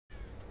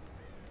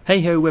Hey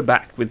ho, we're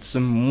back with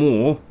some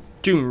more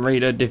Tomb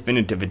Raider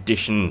Definitive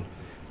Edition.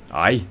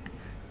 Aye.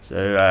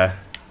 So,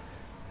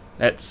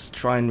 let's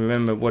try and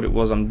remember what it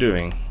was I'm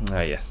doing.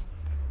 Oh, yes.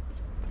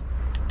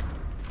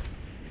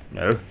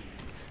 No.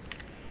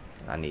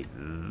 I need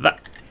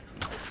that.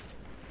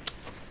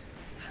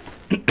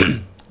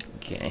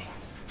 Okay.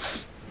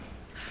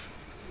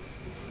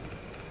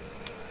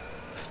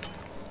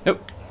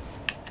 Nope.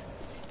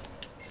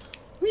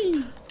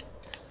 Whee!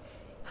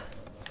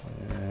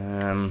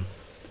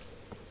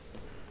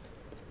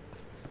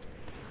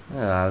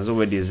 There's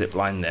already a zip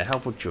line there. How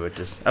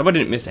fortuitous. I hope I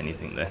didn't miss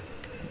anything there.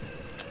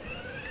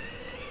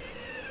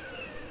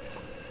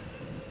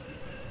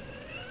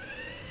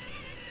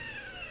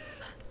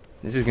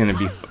 This is going to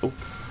be oh.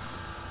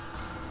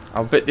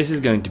 I'll bet this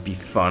is going to be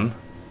fun.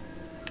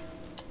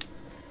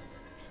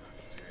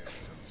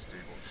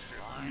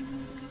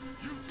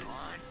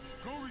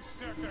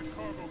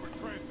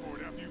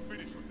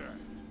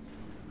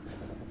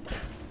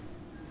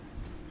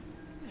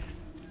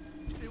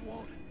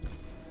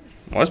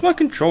 Why is my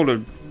controller?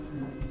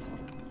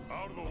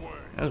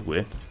 That's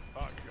weird.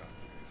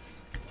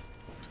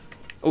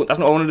 Oh, that's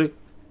not what I want to do.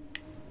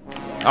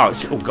 Oh,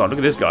 shit. Oh god, look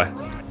at this guy.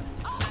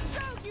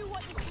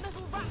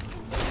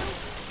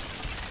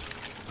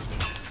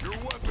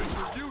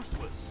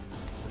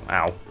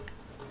 Ow.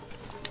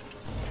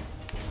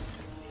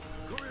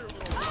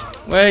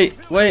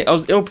 Wait, I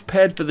was ill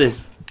prepared for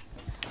this.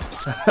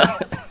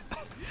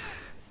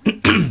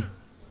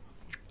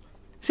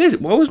 Seriously,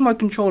 why was my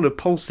controller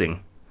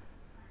pulsing?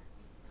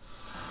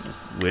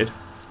 Weird.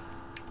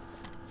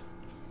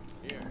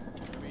 Here,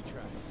 let me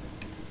try.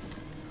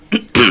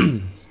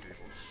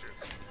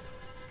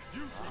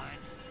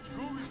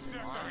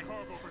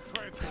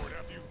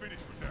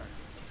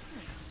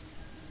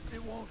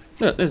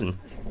 No, listen.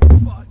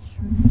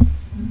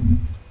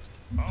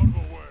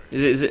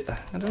 Is it? I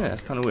don't know.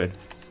 That's kind of weird.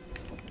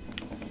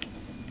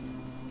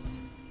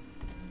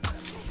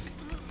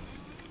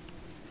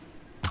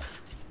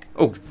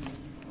 Oh.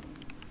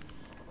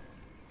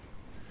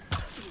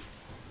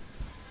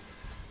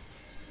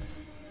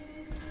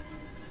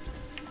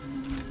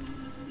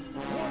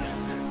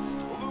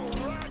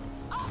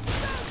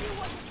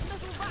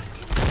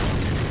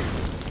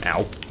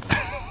 Ow.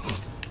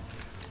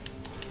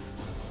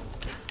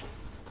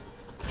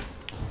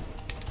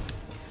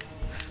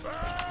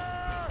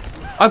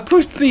 I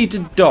pushed B to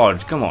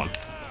dodge, come on.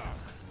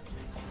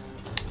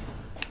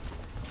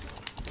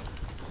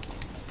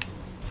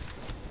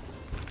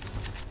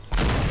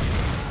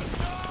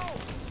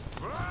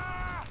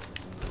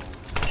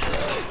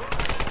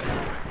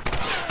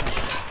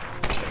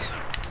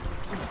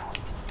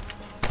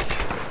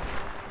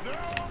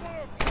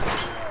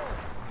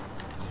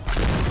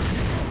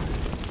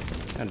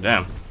 God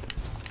damn.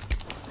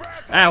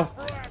 Ow.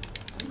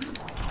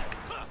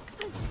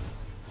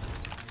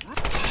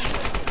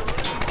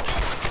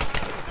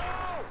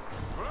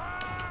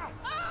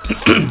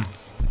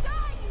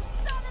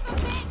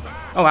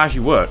 Oh, it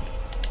actually worked.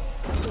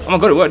 Oh my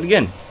god, it worked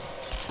again.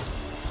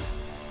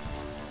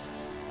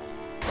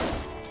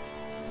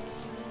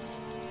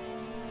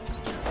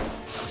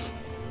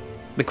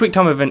 The quick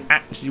time event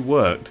actually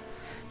worked.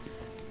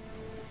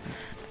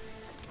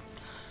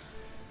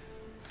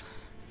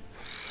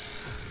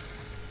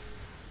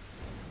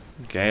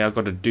 Okay, I've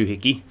got a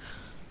doohickey.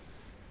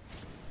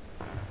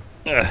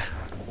 Ugh.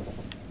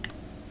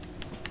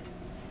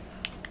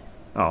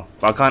 Oh,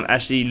 but I can't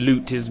actually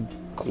loot his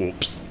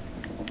corpse.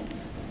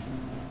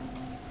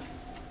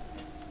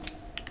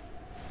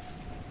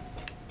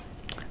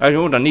 I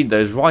need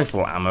those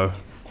rifle ammo.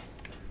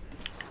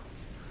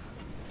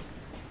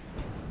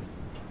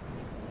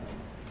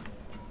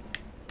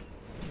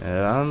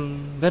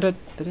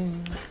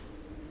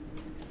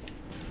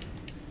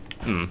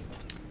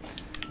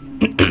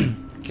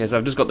 Okay, so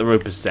I've just got the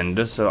rope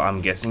ascender, so I'm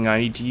guessing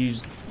I need to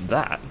use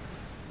that.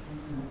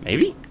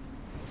 Maybe?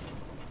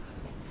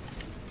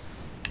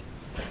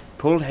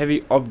 Pull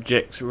heavy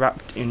objects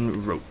wrapped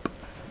in rope.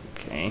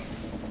 Okay.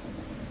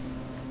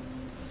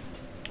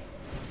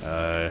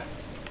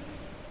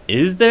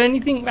 Is there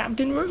anything wrapped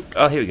in rope?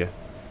 Oh, here we go.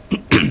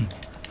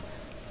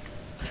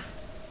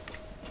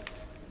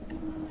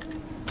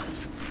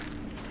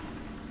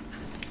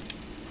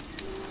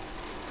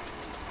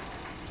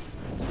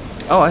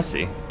 Oh, I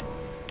see.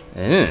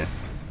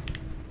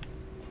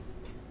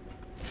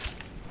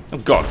 Oh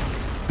god.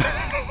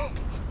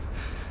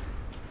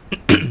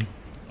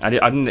 I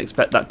didn't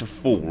expect that to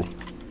fall.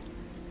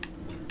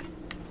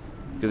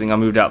 Good thing I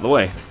moved out of the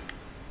way.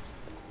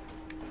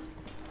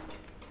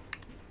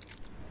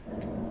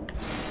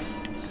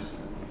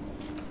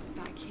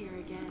 Back here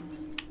again.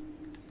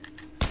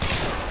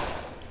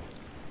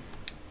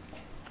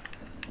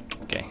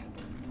 Okay.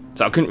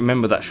 So I couldn't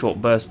remember that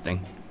short burst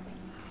thing.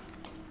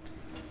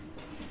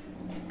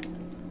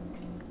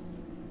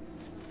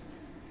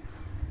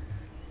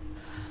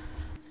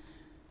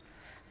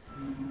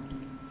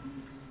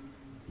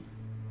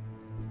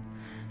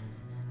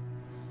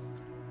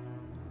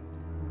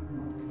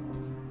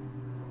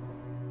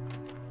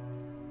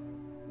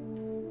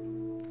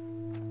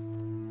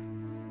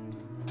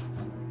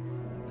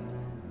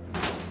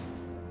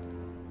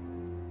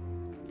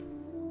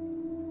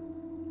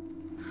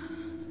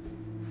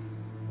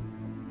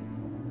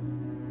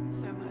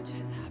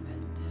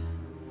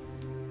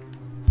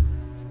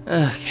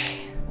 Okay.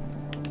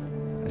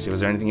 Actually, was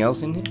there anything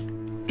else in here?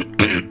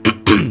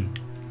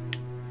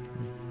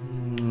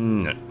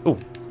 No. Oh.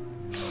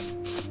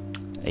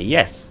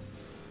 Yes.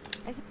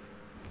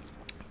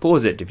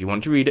 Pause it if you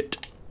want to read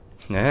it.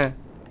 Yeah.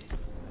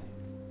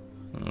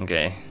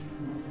 Okay.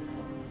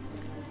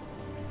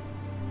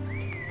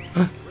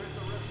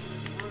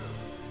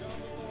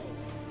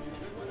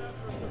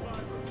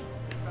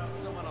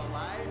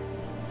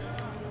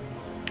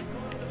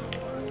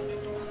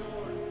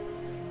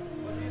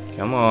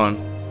 Come on.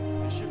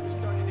 The ship is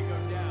starting to go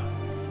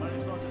down. Might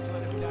as well just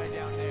let him die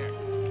down there.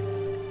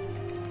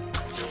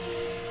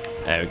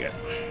 There we go.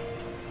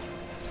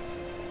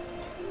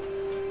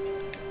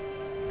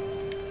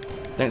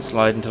 Don't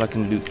slide until I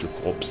can loot your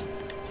corpse.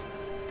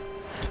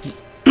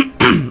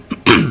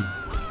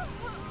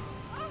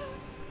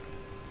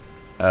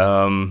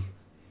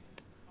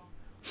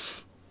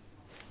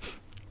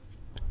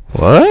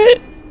 What?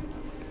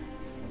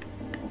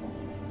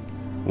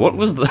 What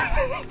was the?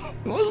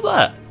 What was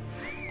that?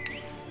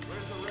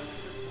 Where's the rest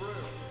of the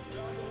crew?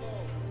 Down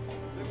below.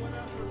 They went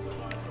after a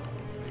survivor.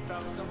 They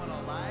found someone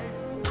alive?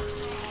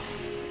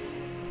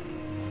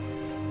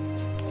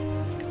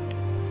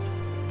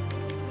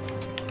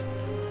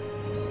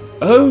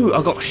 Oh,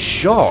 I got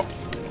shot.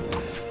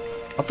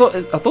 I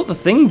thought the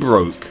thing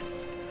broke.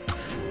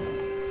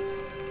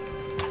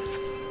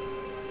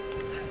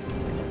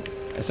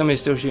 Is somebody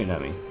still shooting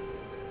at me?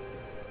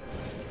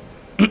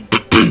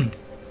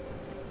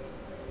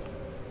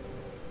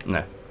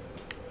 No.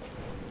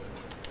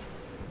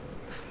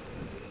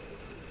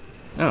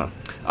 Oh,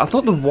 I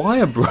thought the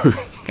wire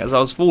broke as I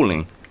was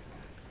falling.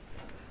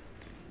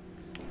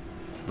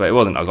 But it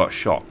wasn't, I got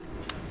shot.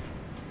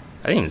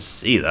 I didn't even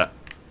see that.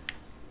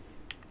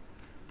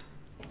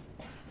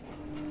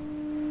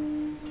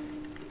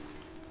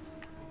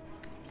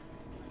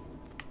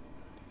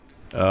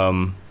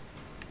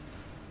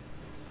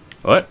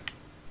 What?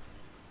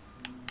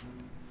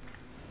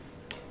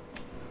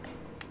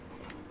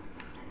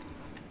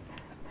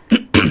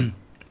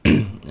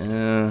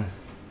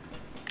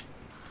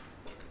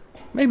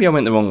 Maybe I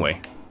went the wrong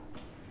way.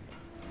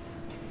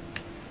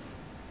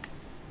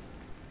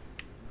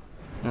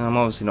 I'm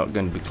obviously not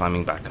going to be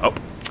climbing back up.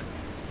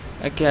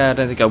 Okay, I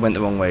don't think I went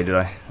the wrong way, did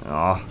I?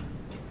 Ah.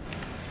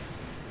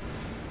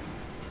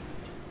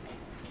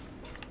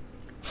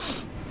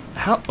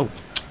 How? Oh.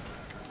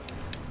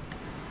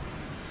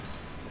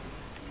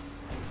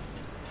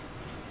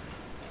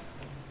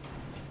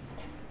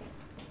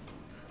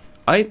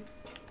 What?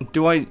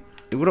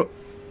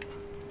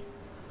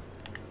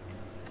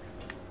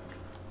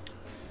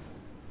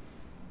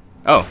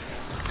 Oh.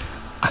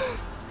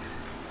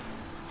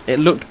 It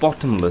looked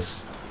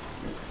bottomless.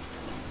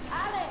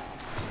 Alex,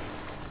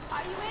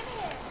 are you in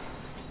here?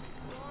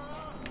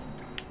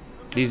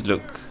 These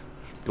look...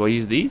 Do I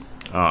use these?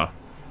 Ah.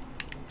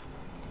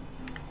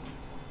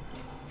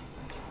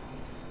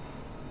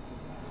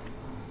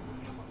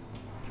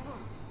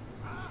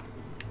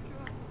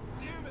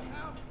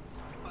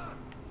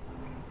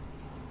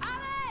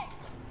 Alex,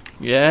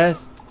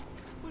 Yes.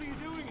 What are you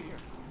doing here?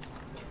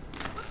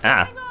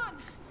 Ah. hang on.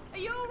 Are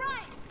you all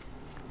right?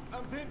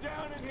 I'm pinned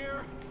down in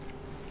here.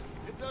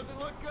 It doesn't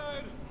look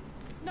good.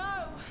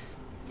 No.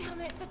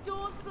 Damn it, the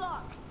door's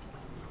blocked.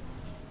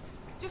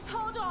 Just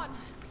hold on.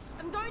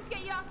 I'm going to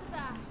get you out of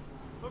there.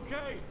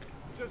 Okay,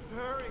 just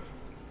hurry.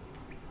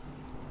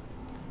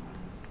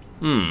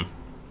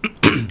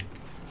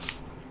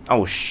 I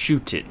will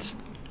shoot it.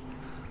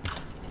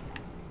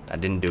 That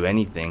didn't do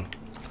anything.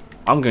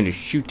 I'm going to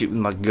shoot it with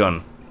my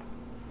gun.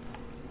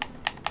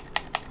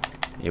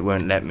 It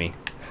won't let me.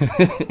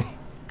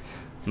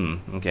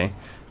 Okay.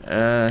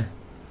 I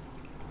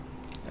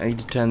need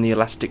to turn the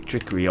elastic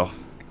trickery off.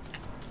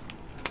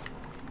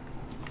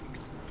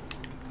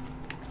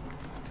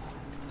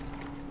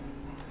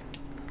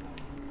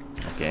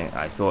 Okay,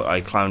 I thought I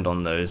climbed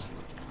on those.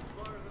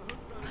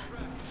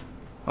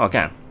 Oh, I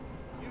can.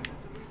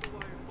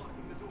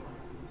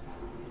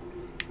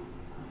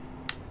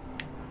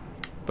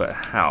 But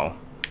how?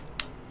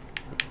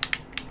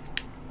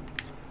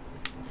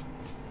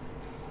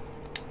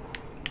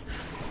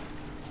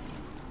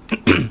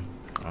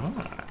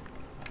 Ah.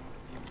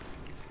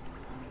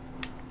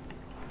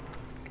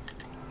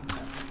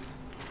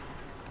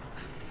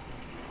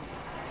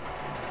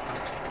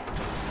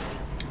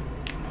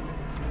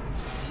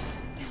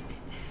 Damn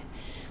it.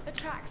 The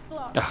track's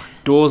blocked. Ugh,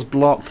 door's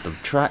blocked, the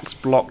track's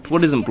blocked.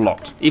 What isn't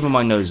blocked? Even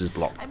my nose is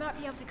blocked. I might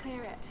be able to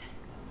clear it.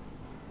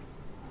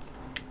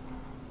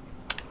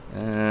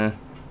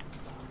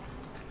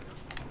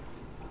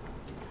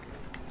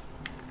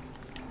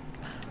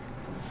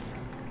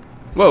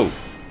 Whoa.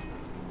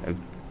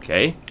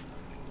 Okay.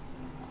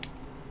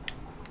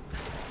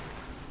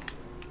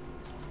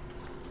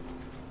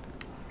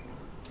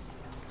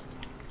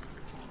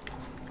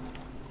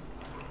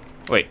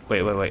 Wait.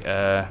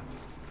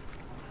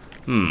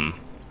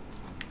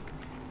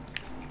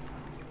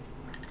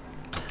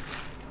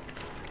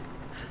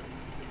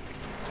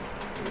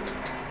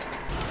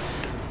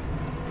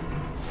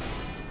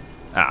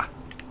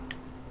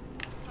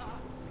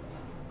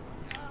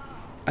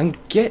 I'm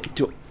get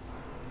to...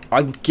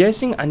 I'm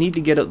guessing I need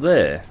to get up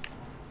there.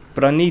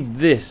 But I need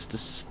this to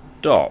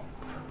stop.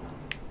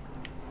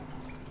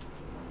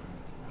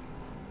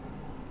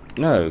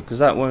 No, because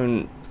that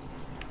won't...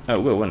 Oh,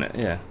 it will, won't it?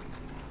 Yeah.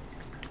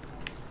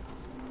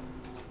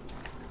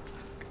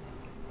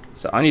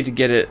 So I need to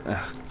get it...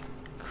 Ugh,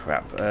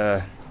 crap.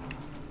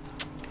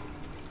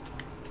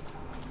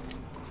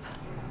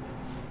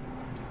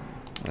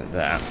 Like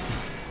that.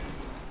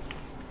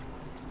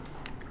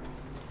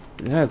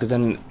 No, because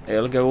then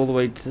it'll go all the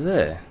way to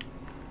there.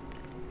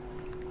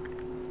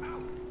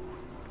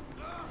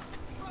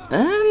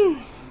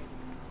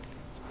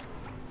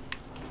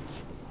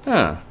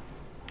 Huh.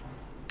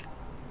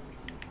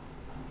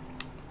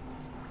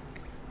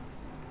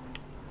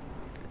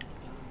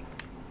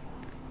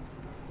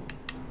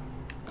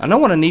 I know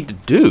what I need to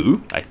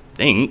do, I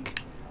think.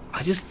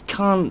 I just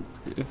can't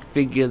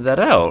figure that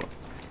out.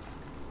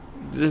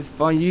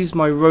 If I use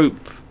my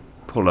rope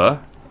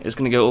puller, it's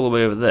going to go all the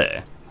way over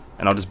there.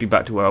 And I'll just be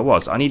back to where I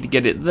was. I need to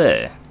get it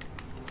there.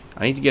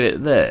 I need to get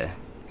it there.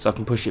 So I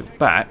can push it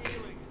back.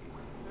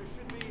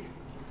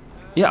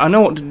 Yeah, I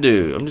know what to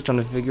do. I'm just trying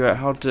to figure out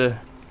how to...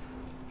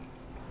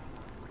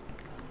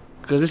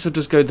 Because this will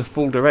just go the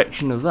full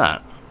direction of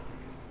that.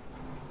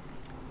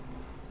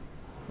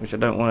 Which I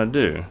don't want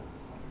to do.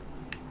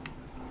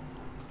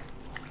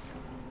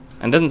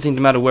 And it doesn't seem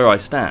to matter where I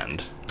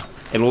stand.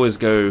 It'll always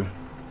go...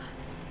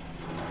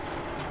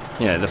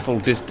 Yeah, the full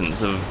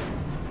distance of...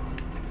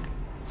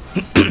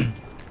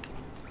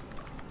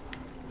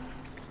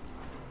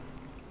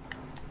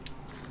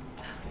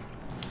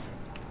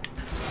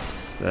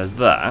 So there's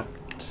that.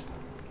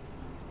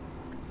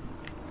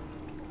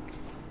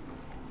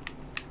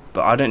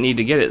 But I don't need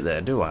to get it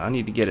there, do I? I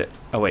need to get it...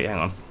 Oh wait, hang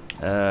on.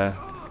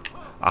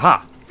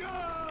 Aha!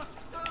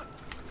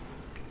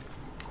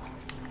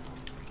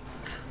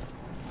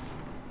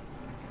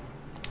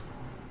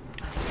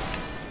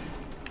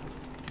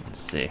 Let's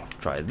see.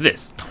 Try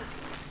this.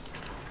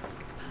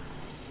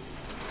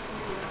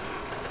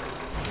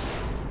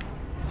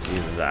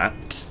 Do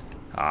that.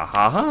 Ha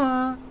ha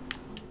ha!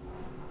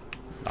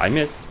 I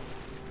missed.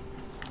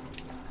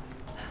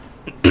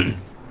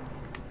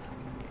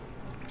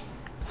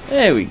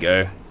 There we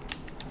go.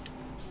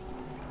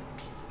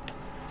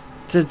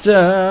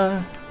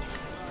 Ta-da!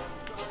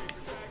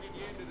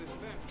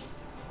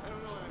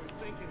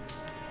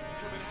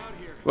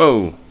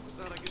 Whoa.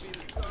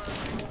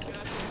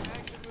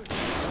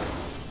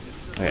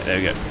 Okay, there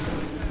we go.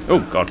 Oh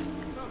god.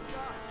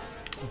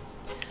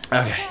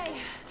 Okay. Hey,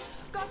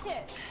 got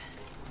it.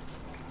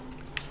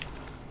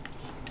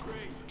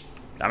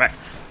 Damn it.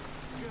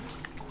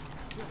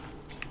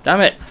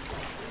 Damn it.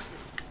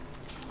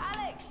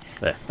 Alex.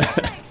 There.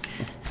 Alex.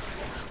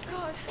 Oh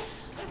God,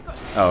 I've got.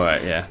 Oh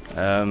right, yeah.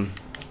 Alex.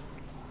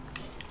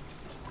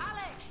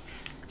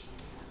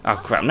 Oh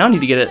crap! Now I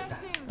need to get it.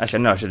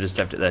 Actually, no, I should have just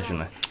left it there,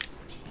 shouldn't I?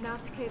 Now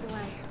to clear the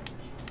way.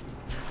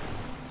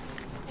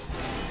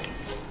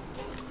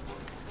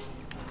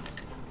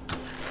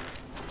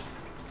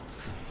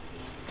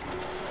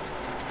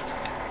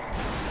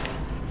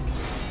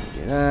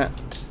 Do that.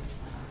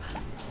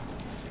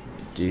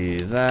 Do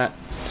that.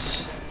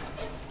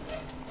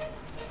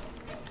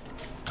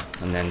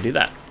 And then do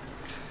that.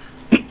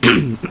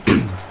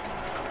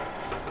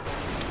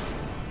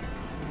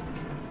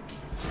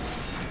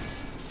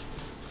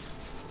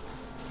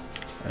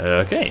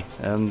 Okay.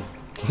 And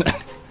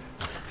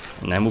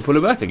then we'll pull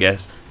it back, I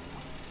guess.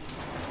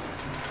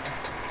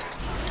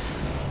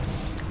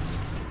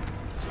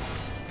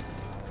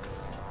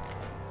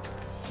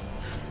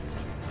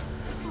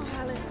 Oh,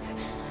 Alex.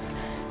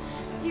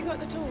 You got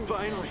the tools.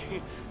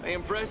 Finally, I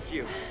impressed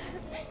you.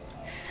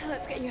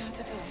 Let's get you out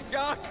of here.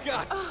 Oh,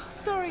 God. Oh,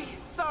 sorry,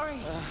 sorry.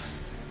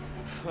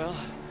 Well,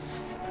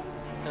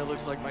 it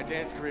looks like my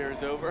dance career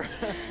is over.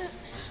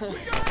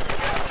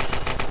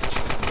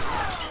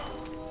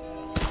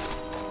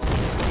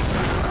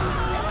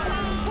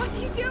 What are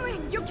you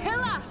doing? You'll kill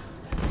us.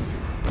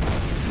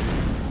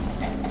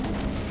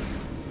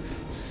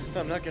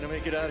 I'm not gonna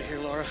make it out of here,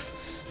 Laura.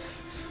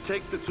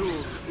 Take the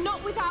tools.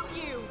 Not without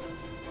you.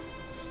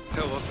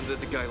 How often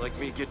does a guy like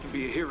me get to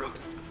be a hero?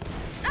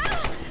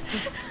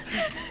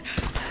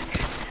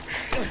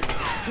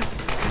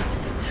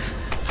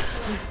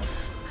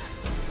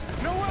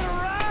 Nowhere to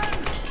run!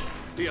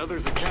 The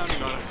others are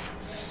counting on us.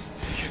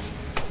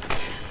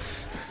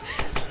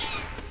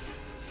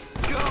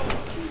 Go!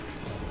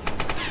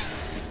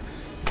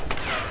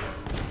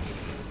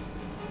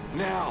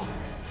 Now!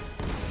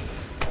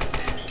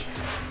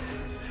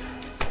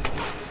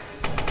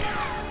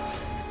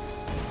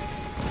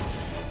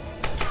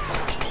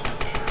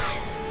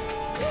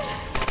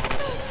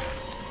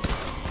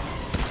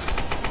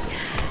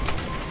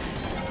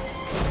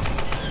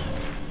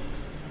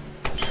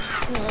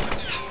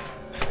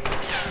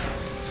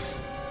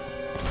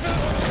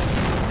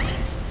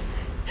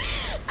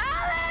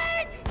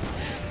 Alex!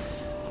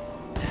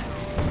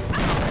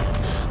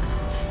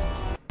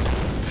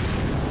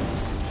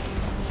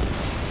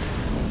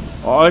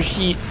 Oh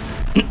shit.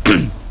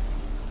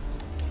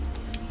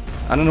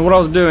 I don't know what I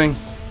was doing.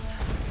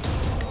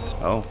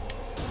 Oh.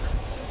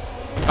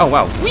 Oh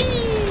wow. Whee!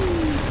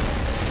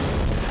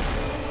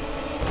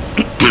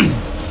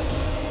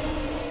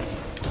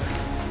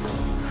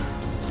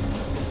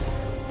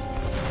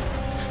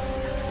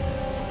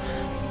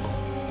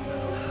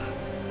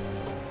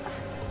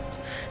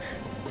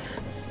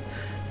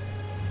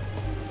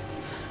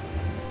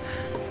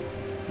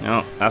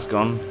 Oh, that's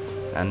gone.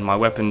 And my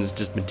weapon's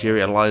just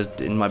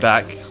materialized in my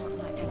back. Can't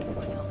let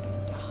anyone else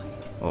die.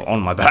 Or on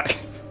my back.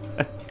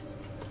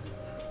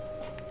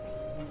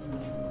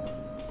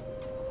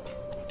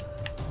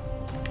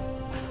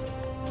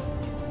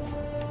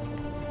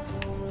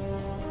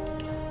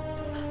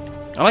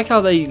 I like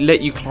how they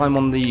let you climb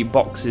on the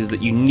boxes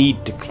that you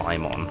need to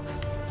climb on.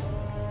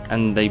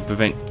 And they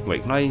prevent...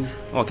 Wait, can I...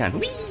 Oh, I can.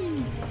 Whee!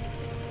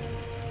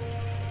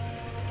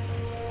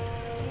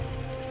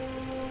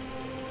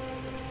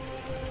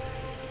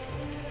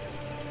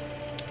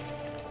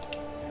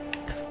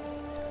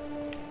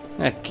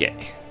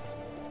 Okay.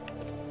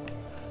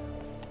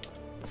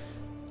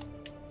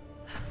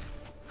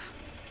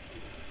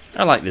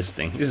 I like this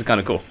thing. This is kind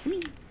of cool.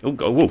 Oh,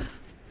 go! Whoa.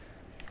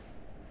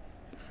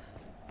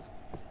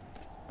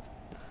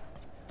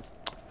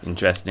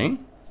 Interesting.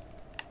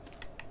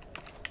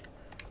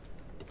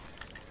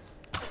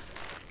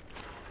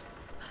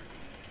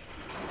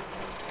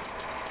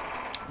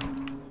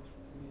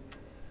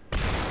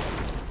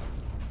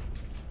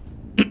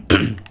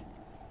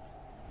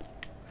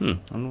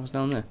 I wonder what's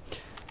down there.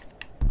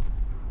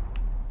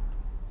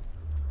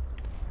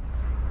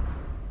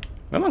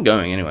 Where am I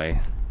going anyway?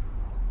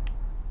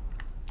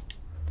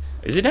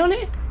 Is it down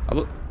here? I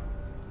look.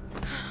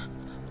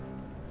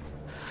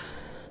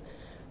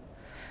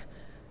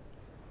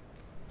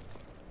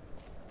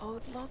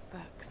 Old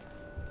logbooks.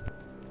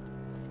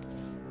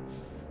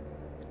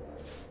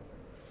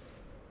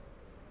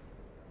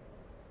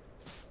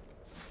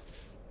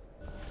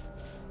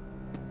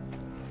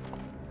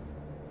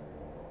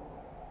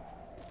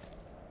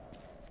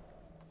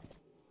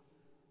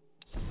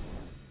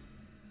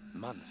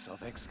 Months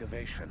of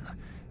excavation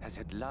has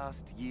at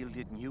last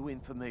yielded new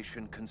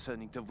information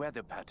concerning the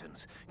weather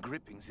patterns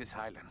gripping this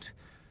island.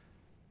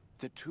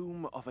 The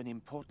tomb of an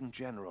important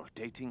general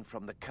dating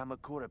from the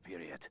Kamakura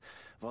period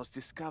was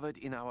discovered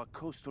in our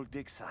coastal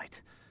dig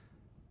site.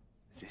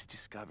 This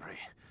discovery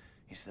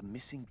is the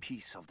missing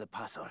piece of the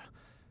puzzle.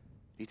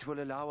 It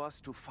will allow us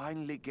to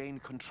finally gain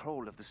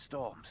control of the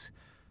storms.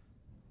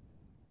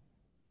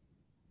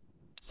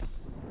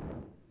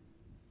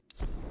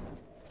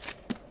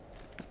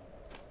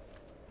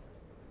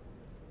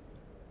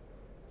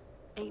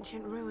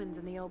 Ancient ruins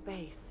in the old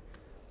base.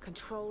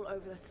 Control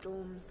over the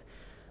storms.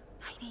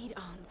 I need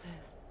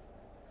answers.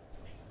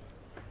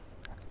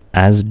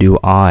 As do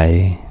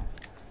I.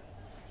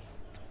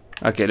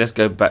 Okay, let's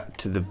go back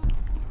to the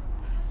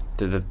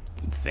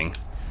thing.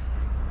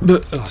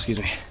 Oh, excuse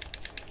me.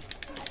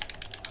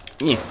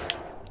 Yeah.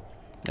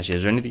 Actually,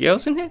 is there anything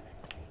else in here?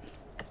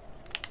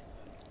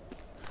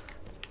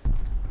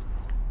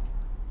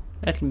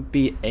 That'll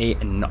be a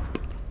nope.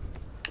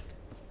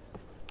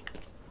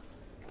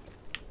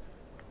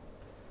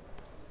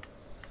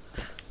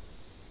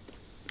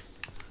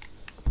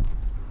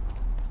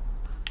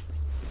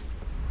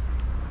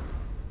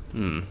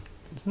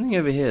 There's something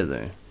over here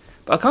though.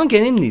 But I can't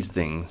get in these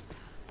things.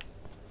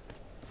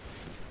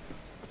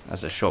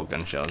 That's a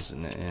shotgun shell,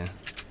 isn't it? Yeah.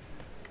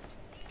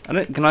 I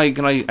don't can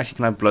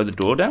I blow the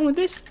door down with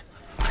this?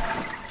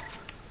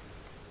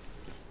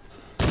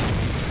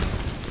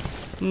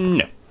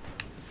 No.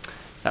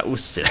 That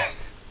was silly.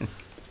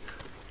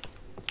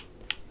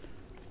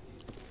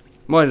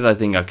 Why did I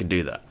think I could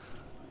do that?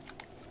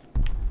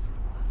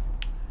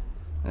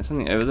 There's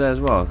something over there as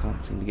well. I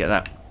can't seem to get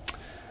that.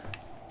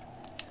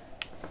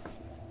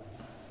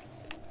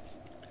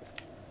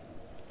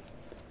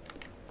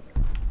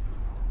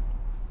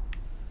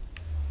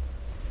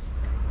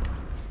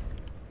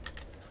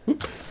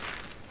 Oop.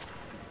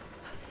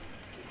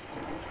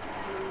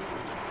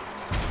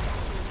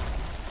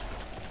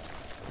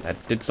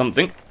 That did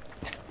something.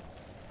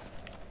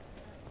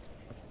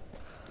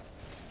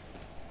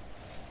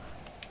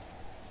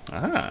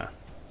 Ah.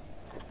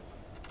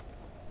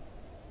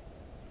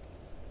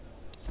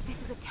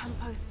 This is a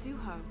tempo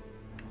suho.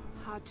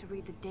 Hard to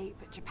read the date,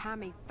 but Japan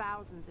made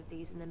thousands of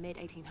these in the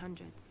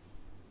mid-1800s.